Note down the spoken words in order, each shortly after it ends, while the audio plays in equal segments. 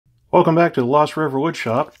Welcome back to the Lost River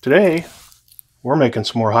Woodshop. Today, we're making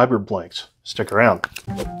some more hybrid blanks. Stick around.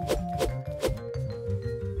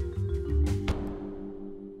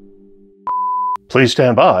 Please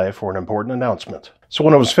stand by for an important announcement. So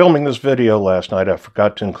when I was filming this video last night, I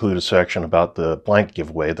forgot to include a section about the blank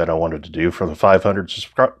giveaway that I wanted to do for the 500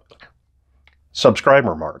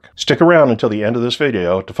 subscriber mark. Stick around until the end of this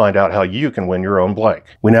video to find out how you can win your own blank.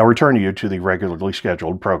 We now return you to the regularly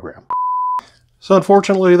scheduled program. So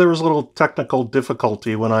unfortunately, there was a little technical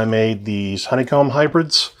difficulty when I made these honeycomb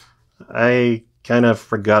hybrids. I kind of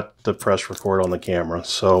forgot to press record on the camera,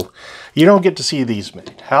 so you don't get to see these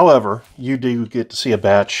made. However, you do get to see a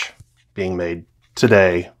batch being made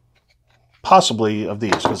today, possibly of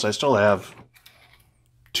these, because I still have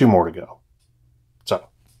 2 more to go. So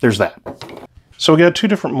there's that. So we got 2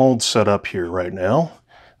 different molds set up here right now.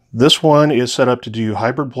 This one is set up to do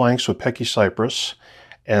hybrid blanks with Pecky Cyprus.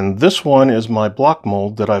 And this one is my block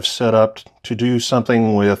mold that I've set up to do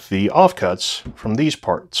something with the offcuts from these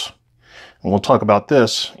parts. And we'll talk about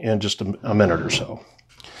this in just a minute or so.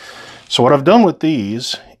 So what I've done with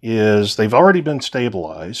these is they've already been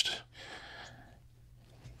stabilized.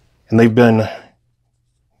 And they've been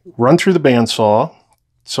run through the bandsaw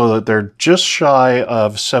so that they're just shy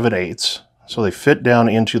of 7/8. So they fit down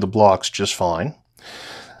into the blocks just fine.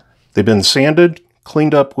 They've been sanded,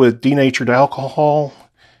 cleaned up with denatured alcohol,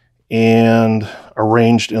 and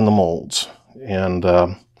arranged in the molds, and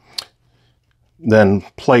then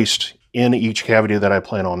placed in each cavity that I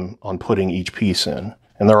plan on putting each piece in.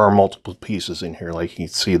 And there are multiple pieces in here. Like you can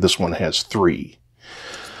see, this one has 3.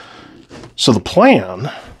 So the plan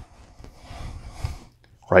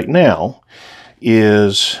right now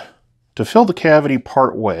is to fill the cavity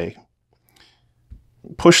part way,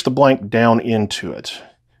 push the blank down into it.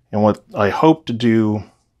 And what I hope to do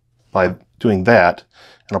by doing that,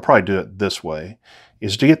 and I'll probably do it this way,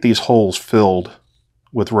 is to get these holes filled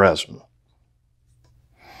with resin.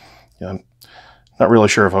 Yeah, I'm not really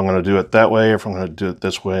sure if I'm going to do it that way or if I'm going to do it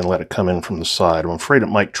this way and let it come in from the side. I'm afraid it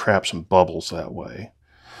might trap some bubbles that way.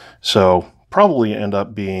 So probably end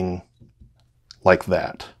up being like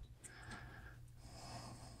that.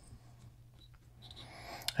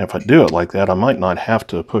 And if I do it like that, I might not have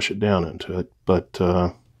to push it down into it, but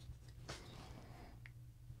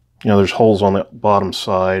you know, there's holes on the bottom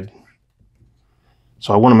side.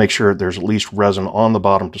 So I want to make sure there's at least resin on the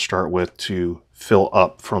bottom to start with to fill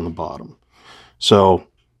up from the bottom. So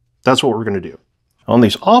that's what we're going to do. On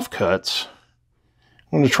these offcuts,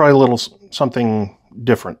 I'm going to try a little something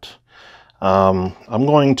different. I'm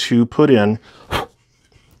going to put in,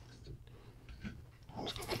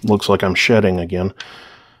 looks like I'm shedding again.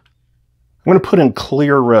 I'm going to put in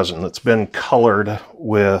clear resin that's been colored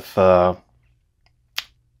with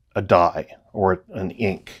a dye or an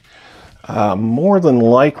ink. More than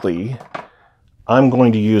likely, I'm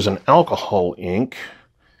going to use an alcohol ink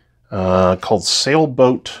called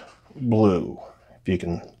Sailboat Blue, if you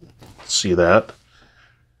can see that.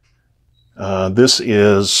 This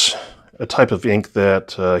is a type of ink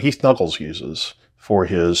that Heath Knuckles uses for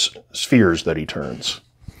his spheres that he turns.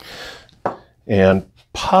 And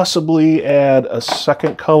possibly add a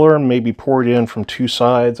second color and maybe pour it in from 2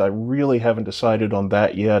 sides. I really haven't decided on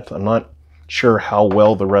that yet. I'm not sure how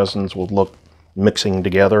well the resins will look mixing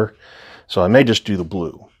together, so I may just do the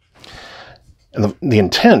blue. And the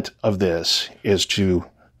intent of this is to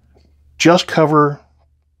just cover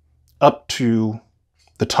up to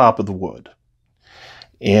the top of the wood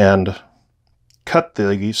and cut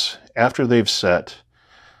these after they've set,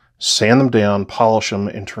 sand them down, polish them,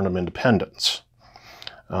 and turn them into pendants.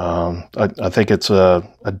 I think it's a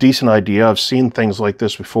decent idea. I've seen things like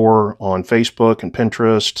this before on Facebook and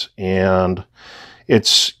Pinterest, and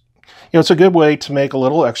it's a good way to make a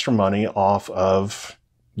little extra money off of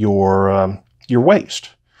your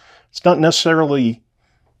waste. It's not necessarily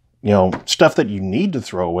stuff that you need to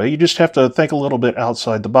throw away. You just have to think a little bit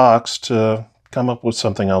outside the box to come up with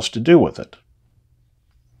something else to do with it.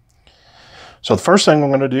 So the first thing I'm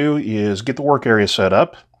going to do is get the work area set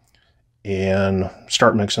up and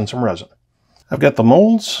start mixing some resin. I've got the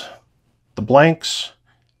molds, the blanks,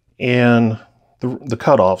 and the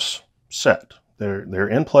cutoffs set. They're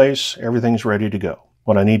in place, everything's ready to go.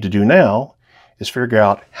 What I need to do now is figure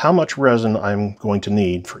out how much resin I'm going to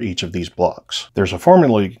need for each of these blocks. There's a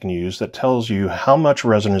formula you can use that tells you how much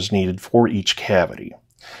resin is needed for each cavity.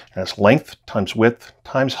 And it's length times width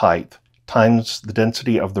times height times the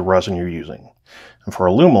density of the resin you're using. And for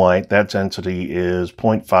Alumilite, that density is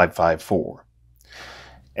 0.554.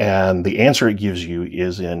 And the answer it gives you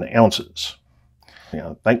is in ounces.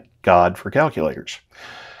 Thank God for calculators.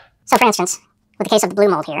 So for instance, with the case of the blue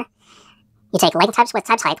mold here, You take length times width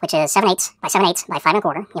times height, which is 7/8 by 7/8 by 5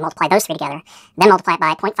 1/4. You multiply those three together, then multiply it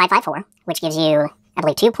by 0.554, which gives you, I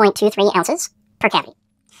believe, 2.23 ounces per cavity.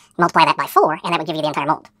 You multiply that by 4, and that would give you the entire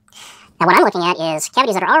mold. Now what I'm looking at is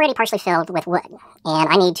cavities that are already partially filled with wood, and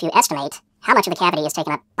I need to estimate how much of the cavity is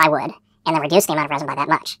taken up by wood, and then reduce the amount of resin by that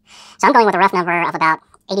much. So I'm going with a rough number of about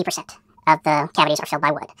 80% of the cavities are filled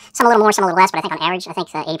by wood. Some a little more, some a little less, but I think on average, I think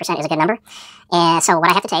 80% is a good number. And so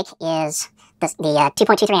what I have to take is the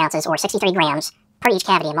 2.23 ounces, or 63 grams per each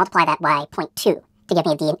cavity, and multiply that by 0.2 to give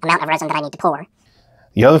me the amount of resin that I need to pour.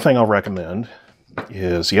 The other thing I'll recommend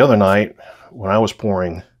is the other night when I was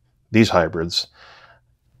pouring these hybrids,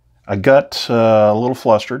 I got a little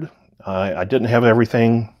flustered. I didn't have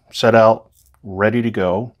everything set out ready to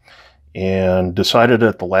go, and decided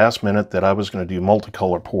at the last minute that I was going to do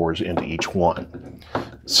multicolor pours into each one.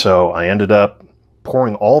 So I ended up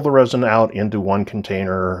pouring all the resin out into one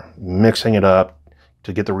container, mixing it up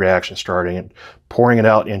to get the reaction starting, pouring it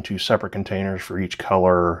out into separate containers for each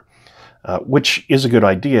color, which is a good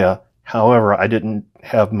idea. However, I didn't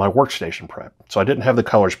have my workstation prepped, so I didn't have the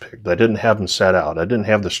colors picked. I didn't have them set out. I didn't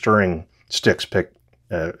have the stirring sticks picked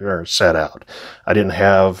or set out. I didn't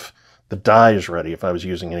have the dyes ready if I was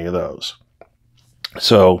using any of those.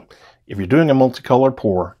 So if you're doing a multicolor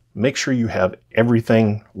pour, make sure you have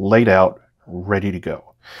everything laid out, ready to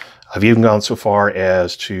go. I've even gone so far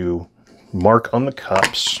as to mark on the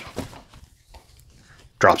cups,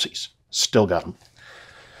 dropsies, still got them.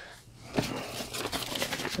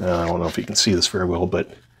 I don't know if you can see this very well, but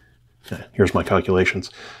here's my calculations.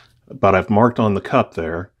 But I've marked on the cup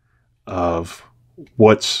there of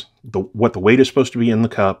what the weight is supposed to be in the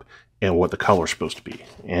cup and what the color is supposed to be.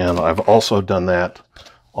 And I've also done that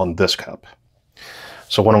on this cup.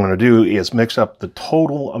 So what I'm going to do is mix up the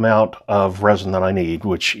total amount of resin that I need,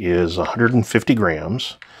 which is 150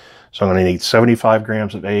 grams. So I'm going to need 75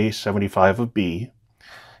 grams of A, 75 of B.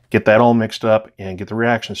 Get that all mixed up and get the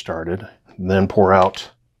reaction started. Then pour out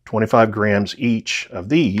 25 grams each of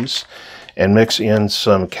these and mix in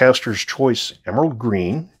some Caster's Choice Emerald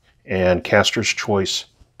Green and Caster's Choice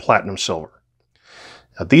Platinum Silver.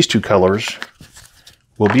 Now, these two colors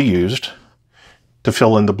will be used to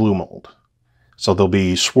fill in the blue mold. So there'll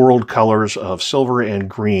be swirled colors of silver and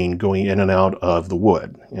green going in and out of the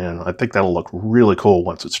wood. And I think that'll look really cool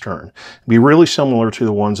once it's turned. It'll be really similar to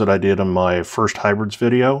the ones that I did in my first hybrids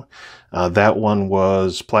video. That one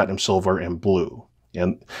was platinum silver and blue.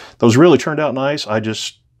 And those really turned out nice. I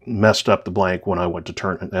just messed up the blank when I went to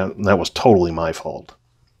turn it. And that was totally my fault.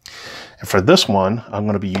 And for this one, I'm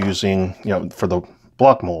going to be using, for the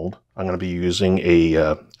block mold, I'm going to be using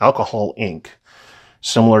a alcohol ink,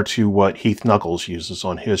 similar to what Heath Knuckles uses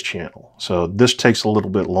on his channel. So this takes a little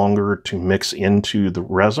bit longer to mix into the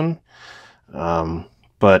resin,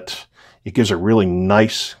 but it gives a really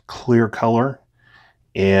nice clear color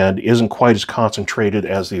and isn't quite as concentrated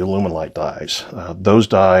as the Illuminate dyes. Those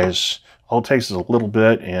dyes, all it takes is a little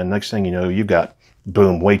bit, and next thing you know, you've got,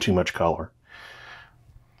 boom, way too much color.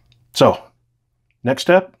 So, next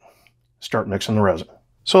step, start mixing the resin.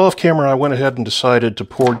 So off camera, I went ahead and decided to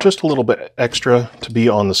pour just a little bit extra to be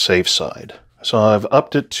on the safe side. So I've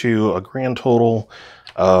upped it to a grand total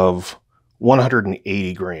of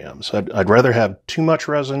 180 grams. I'd rather have too much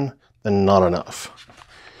resin than not enough.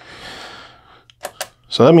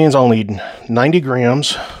 So that means I'll need 90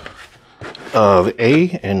 grams of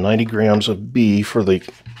A and 90 grams of B for the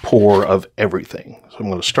pour of everything. So I'm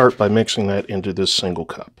going to start by mixing that into this single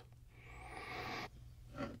cup.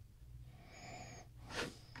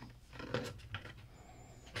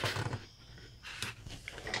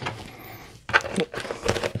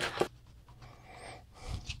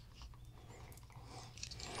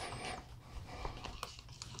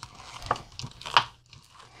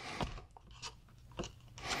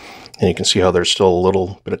 And you can see how there's still a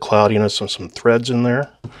little bit of cloudiness and some threads in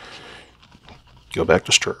there. Go back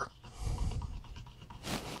to stir.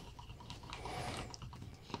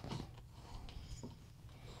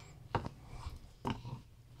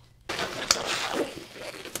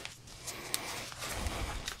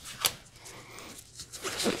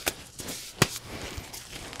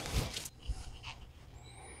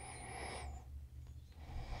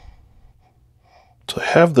 So I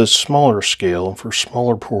have this smaller scale for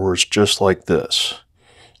smaller pours just like this.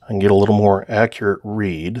 I can get a little more accurate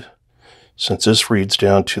read since this reads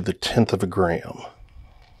down to the 1/10 of a gram.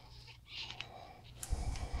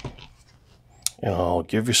 And I'll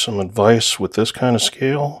give you some advice with this kind of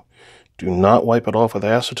scale. Do not wipe it off with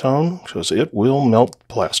acetone because it will melt the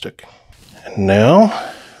plastic. And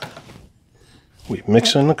now we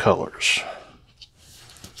mix in the colors.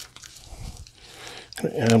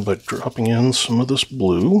 Going to end by dropping in some of this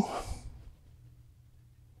blue.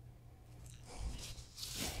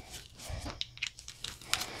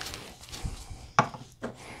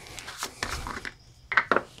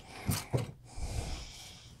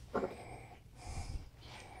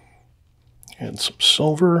 some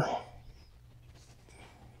silver.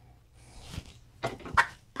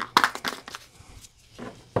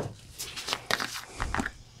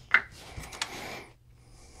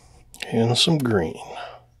 And some green.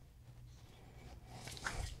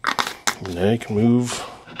 And now you can move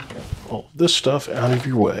all this stuff out of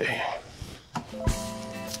your way.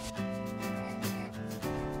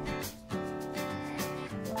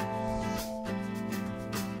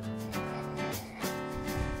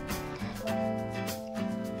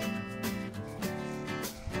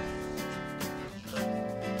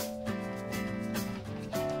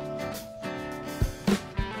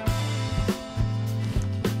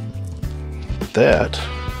 That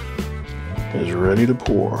is ready to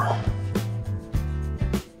pour.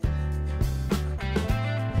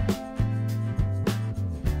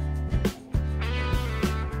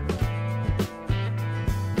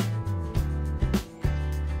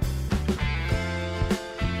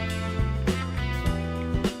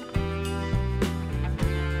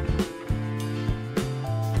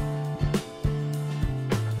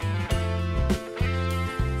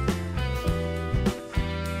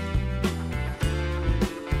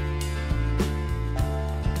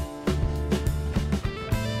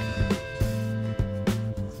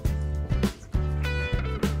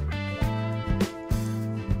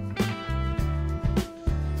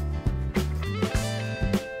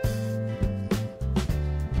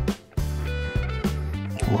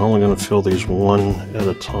 I'm only going to fill these one at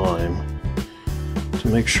a time to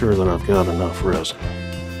make sure that I've got enough resin.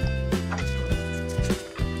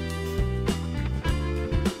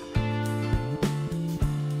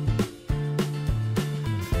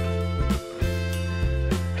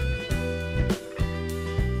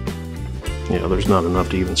 Yeah, there's not enough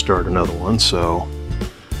to even start another one, so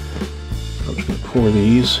I'm just going to pour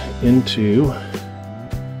these into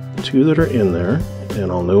the two that are in there. And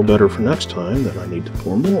I'll know better for next time that I need to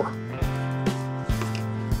pour more.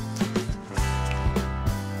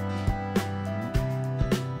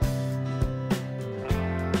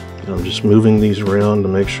 And I'm just moving these around to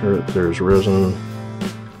make sure that there's resin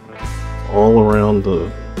all around the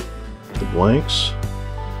blanks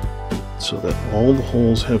so that all the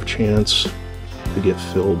holes have a chance to get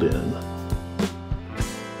filled in.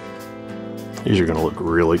 These are going to look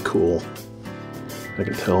really cool. I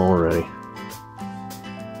can tell already.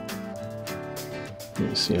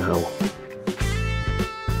 You see how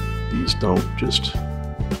these don't just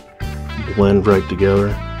blend right together.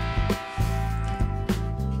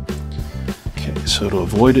 Okay, so to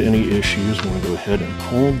avoid any issues, I'm going to go ahead and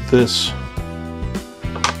pull this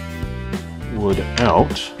wood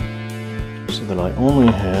out so that I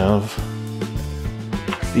only have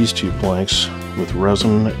these two blanks with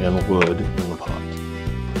resin and wood in the pot.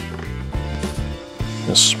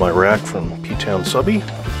 This is my rack from P-Town Subby.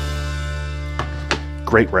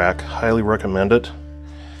 Great rack, highly recommend it.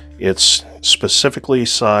 It's specifically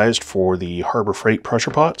sized for the Harbor Freight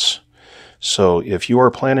pressure pots. So if you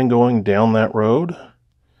are planning going down that road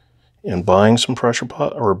and buying some pressure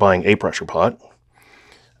pot or buying a pressure pot,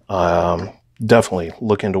 definitely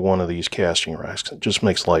look into one of these casting racks. It just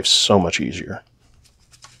makes life so much easier.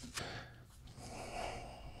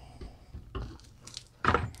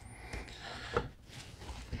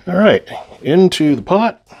 All right, into the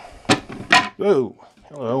pot. Whoa.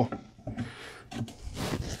 Hello.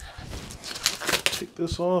 Take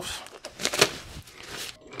this off.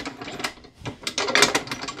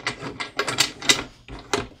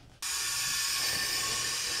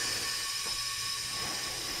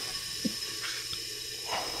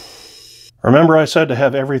 Remember I said to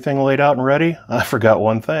have everything laid out and ready? I forgot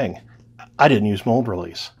one thing. I didn't use mold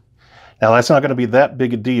release. Now that's not going to be that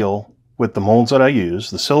big a deal with the molds that I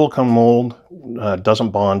use. The silicone mold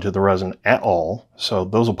doesn't bond to the resin at all, so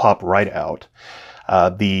those will pop right out.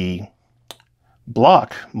 The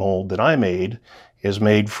block mold that I made is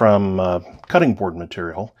made from cutting board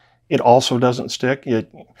material. It also doesn't stick.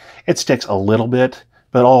 It sticks a little bit,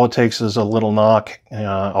 but all it takes is a little knock.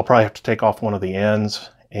 I'll probably have to take off one of the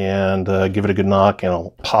ends and give it a good knock, and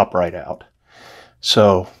it'll pop right out.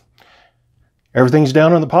 So everything's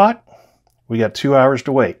down in the pot. We got 2 hours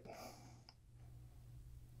to wait.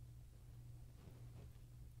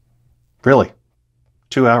 Really?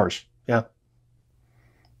 2 hours. Yeah.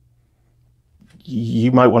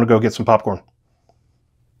 You might want to go get some popcorn.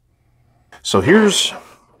 So here's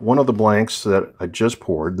one of the blanks that I just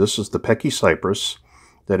poured. This is the Pecky Cyprus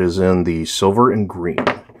that is in the silver and green.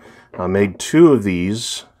 I made 2 of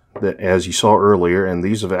these that, as you saw earlier, and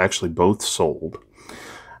these have actually both sold.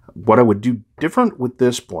 What I would do different with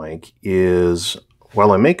this blank is,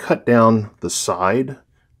 while I may cut down the side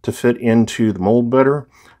to fit into the mold better,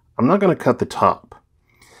 I'm not going to cut the top.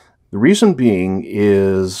 The reason being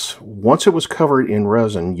is once it was covered in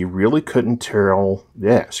resin, you really couldn't tell,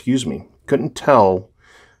 couldn't tell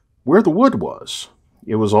where the wood was.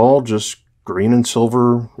 It was all just green and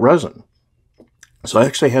silver resin. So I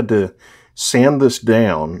actually had to sand this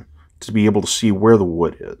down to be able to see where the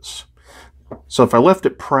wood is. So if I left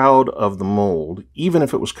it proud of the mold, even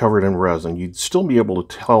if it was covered in resin, you'd still be able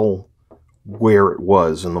to tell where it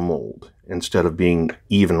was in the mold instead of being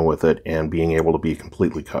even with it and being able to be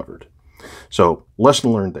completely covered. So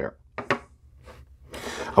lesson learned there.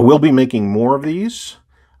 I will be making more of these.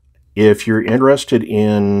 If you're interested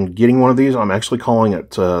in getting one of these, I'm actually calling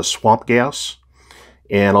it Swamp Gas,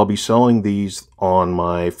 and I'll be selling these on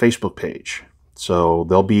my Facebook page. So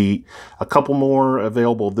there'll be a couple more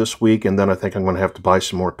available this week, and then I think I'm going to have to buy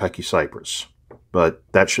some more Pecky Cyprus. But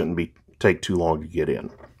that shouldn't take too long to get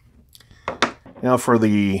in. Now for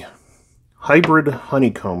the hybrid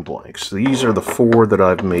honeycomb blanks. These are the 4 that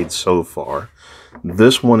I've made so far.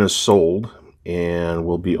 This one is sold and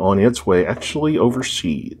will be on its way actually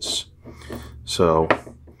overseas. So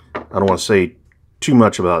I don't want to say too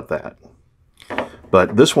much about that.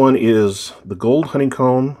 But this one is the gold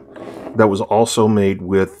honeycomb that was also made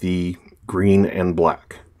with the green and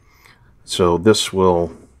black. So this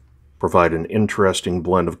will provide an interesting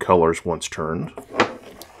blend of colors once turned.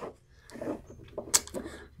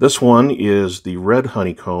 This one is the red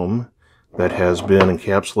honeycomb that has been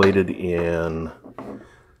encapsulated in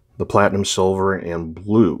the platinum, silver, and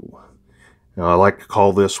blue. Now, I like to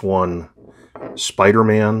call this one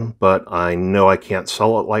Spider-Man, but I know I can't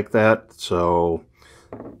sell it like that, so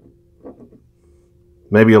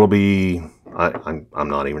maybe it'll be, I'm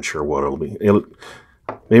not even sure what it'll be.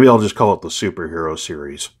 Maybe I'll just call it the superhero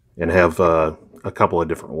series and have a couple of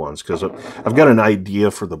different ones, because I've got an idea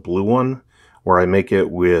for the blue one where I make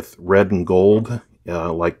it with red and gold,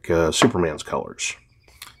 like Superman's colors.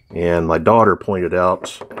 And my daughter pointed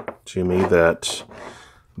out to me that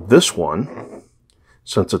this one,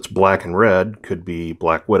 since it's black and red, could be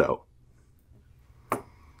Black Widow.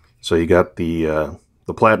 So you got the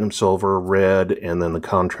platinum, silver, red, and then the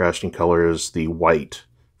contrasting color is the white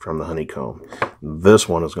from the honeycomb. This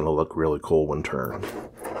one is going to look really cool when turned.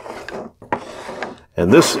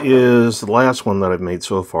 And this is the last one that I've made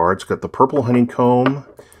so far. It's got the purple honeycomb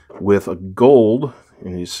with a gold,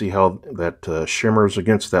 and you see how that shimmers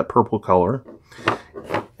against that purple color,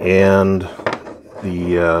 and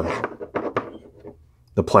the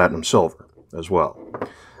platinum silver as well.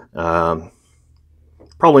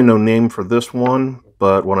 Probably no name for this one,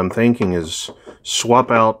 but what I'm thinking is swap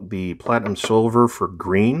out the platinum silver for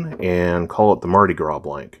green and call it the Mardi Gras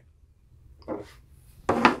blank.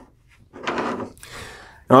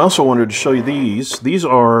 I also wanted to show you these. These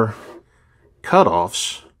are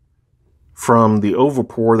cutoffs from the oval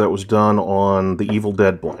pour that was done on the Evil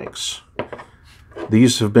Dead blanks.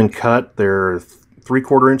 These have been cut. They're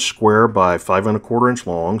 3/4 inch square by 5 1/4 inch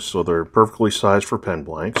long, so they're perfectly sized for pen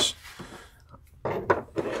blanks.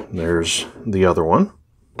 There's the other one.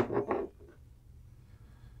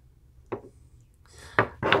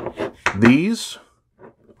 These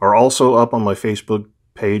are also up on my Facebook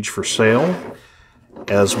page for sale,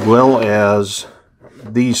 as well as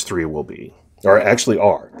these 3 will be, or actually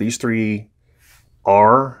are. These 3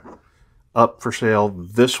 are up for sale.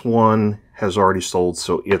 This one has already sold,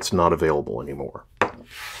 so it's not available anymore.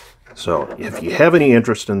 So if you have any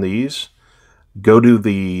interest in these, go to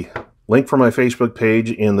the link for my Facebook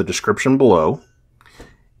page in the description below,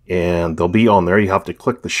 and they'll be on there. You have to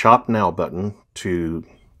click the Shop Now button to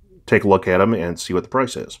take a look at them and see what the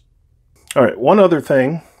price is. All right, one other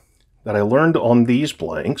thing that I learned on these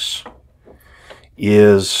blanks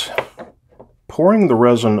is pouring the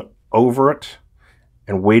resin over it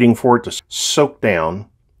and waiting for it to soak down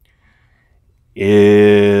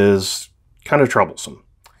is kind of troublesome.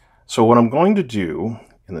 So what I'm going to do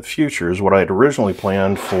in the future is what I had originally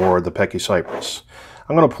planned for the Pecky Cyprus.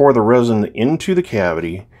 I'm going to pour the resin into the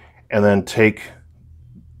cavity and then take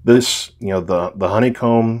this, the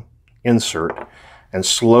honeycomb insert, and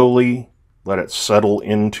slowly let it settle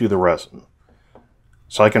into the resin.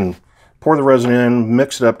 So I can pour the resin in,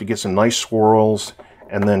 mix it up to get some nice swirls,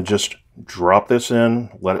 and then just drop this in,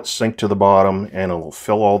 let it sink to the bottom, and it'll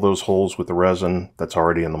fill all those holes with the resin that's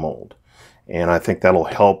already in the mold. And I think that'll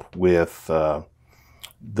help with the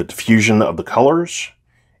diffusion of the colors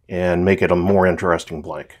and make it a more interesting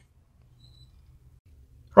blank.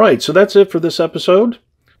 All right, so that's it for this episode.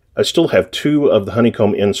 I still have 2 of the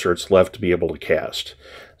honeycomb inserts left to be able to cast.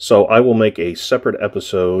 So I will make a separate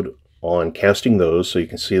episode on casting those so you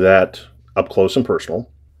can see that up close and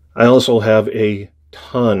personal. I also have a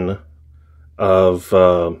ton of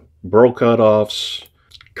burl cutoffs,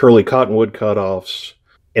 curly cottonwood cutoffs,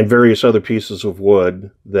 and various other pieces of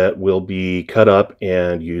wood that will be cut up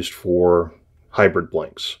and used for hybrid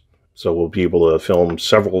blanks. So we'll be able to film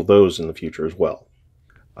several of those in the future as well.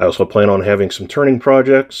 I also plan on having some turning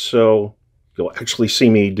projects, so you'll actually see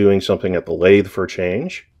me doing something at the lathe for a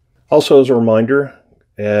change. Also, as a reminder,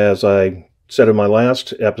 as I said in my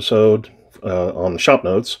last episode on the shop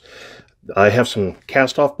notes, I have some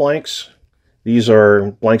cast-off blanks. These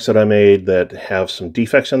are blanks that I made that have some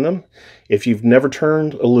defects in them. If you've never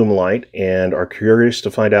turned Alumilite and are curious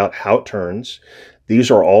to find out how it turns,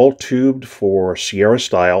 these are all tubed for Sierra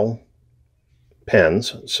style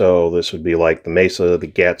pens. So this would be like the Mesa, the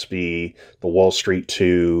Gatsby, the Wall Street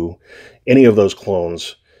 2, any of those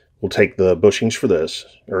clones will take the bushings for this,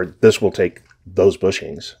 or this will take those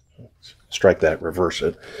bushings. Strike that, reverse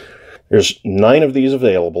it. There's 9 of these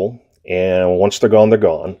available, and once they're gone,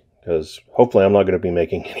 because hopefully I'm not going to be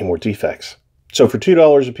making any more defects. So for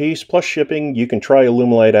 $2 a piece plus shipping, you can try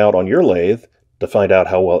Alumilite out on your lathe to find out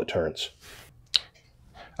how well it turns.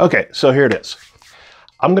 Okay, so here it is.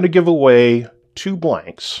 I'm going to give away 2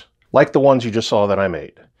 blanks, like the ones you just saw that I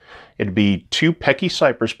made. It'd be 2 Pecky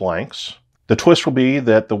Cyprus blanks. The twist will be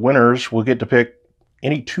that the winners will get to pick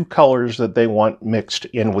any 2 colors that they want mixed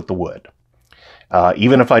in with the wood.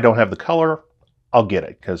 Even if I don't have the color, I'll get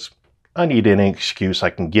it, because I need any excuse I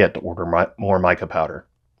can get to order more mica powder.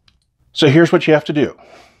 So here's what you have to do.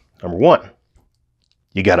 Number 1,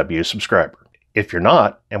 you got to be a subscriber. If you're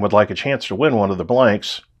not and would like a chance to win one of the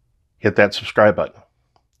blanks, hit that subscribe button.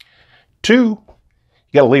 2, you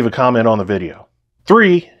got to leave a comment on the video.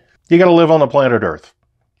 3, you got to live on the planet Earth.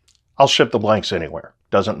 I'll ship the blanks anywhere.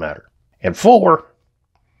 Doesn't matter. And 4,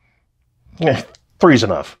 3's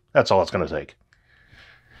enough. That's all it's going to take.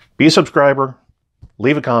 Be a subscriber,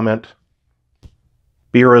 leave a comment,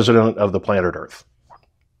 be a resident of the planet Earth.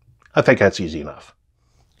 I think that's easy enough.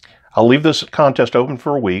 I'll leave this contest open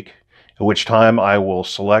for a week, at which time I will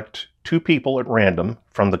select 2 people at random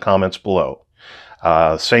from the comments below.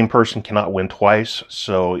 Same person cannot win twice,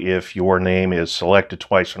 so if your name is selected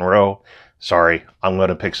twice in a row, sorry, I'm going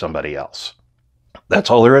to pick somebody else.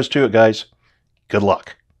 That's all there is to it, guys. Good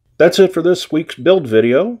luck. That's it for this week's build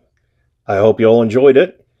video. I hope you all enjoyed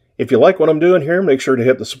it. If you like what I'm doing here, make sure to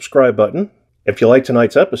hit the subscribe button. If you like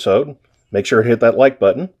tonight's episode, make sure to hit that like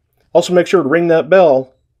button. Also, make sure to ring that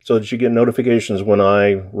bell so that you get notifications when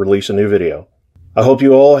I release a new video. I hope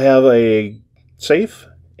you all have a safe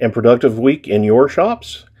and productive week in your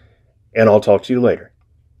shops, and I'll talk to you later.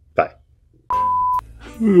 Bye.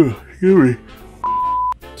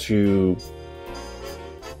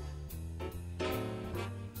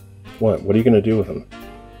 What? What are you going to do with them?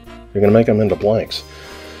 You're going to make them into blanks.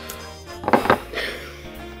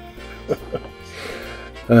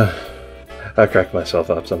 I crack myself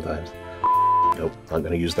up sometimes. Nope, not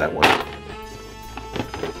going to use that one.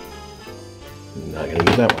 Not going to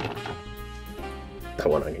use that one. That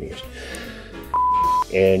one I'm going to use.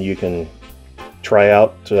 And you can try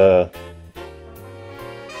out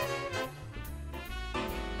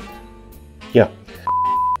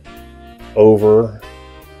over.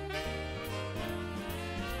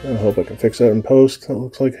 I hope I can fix that in post. That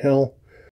looks like hell.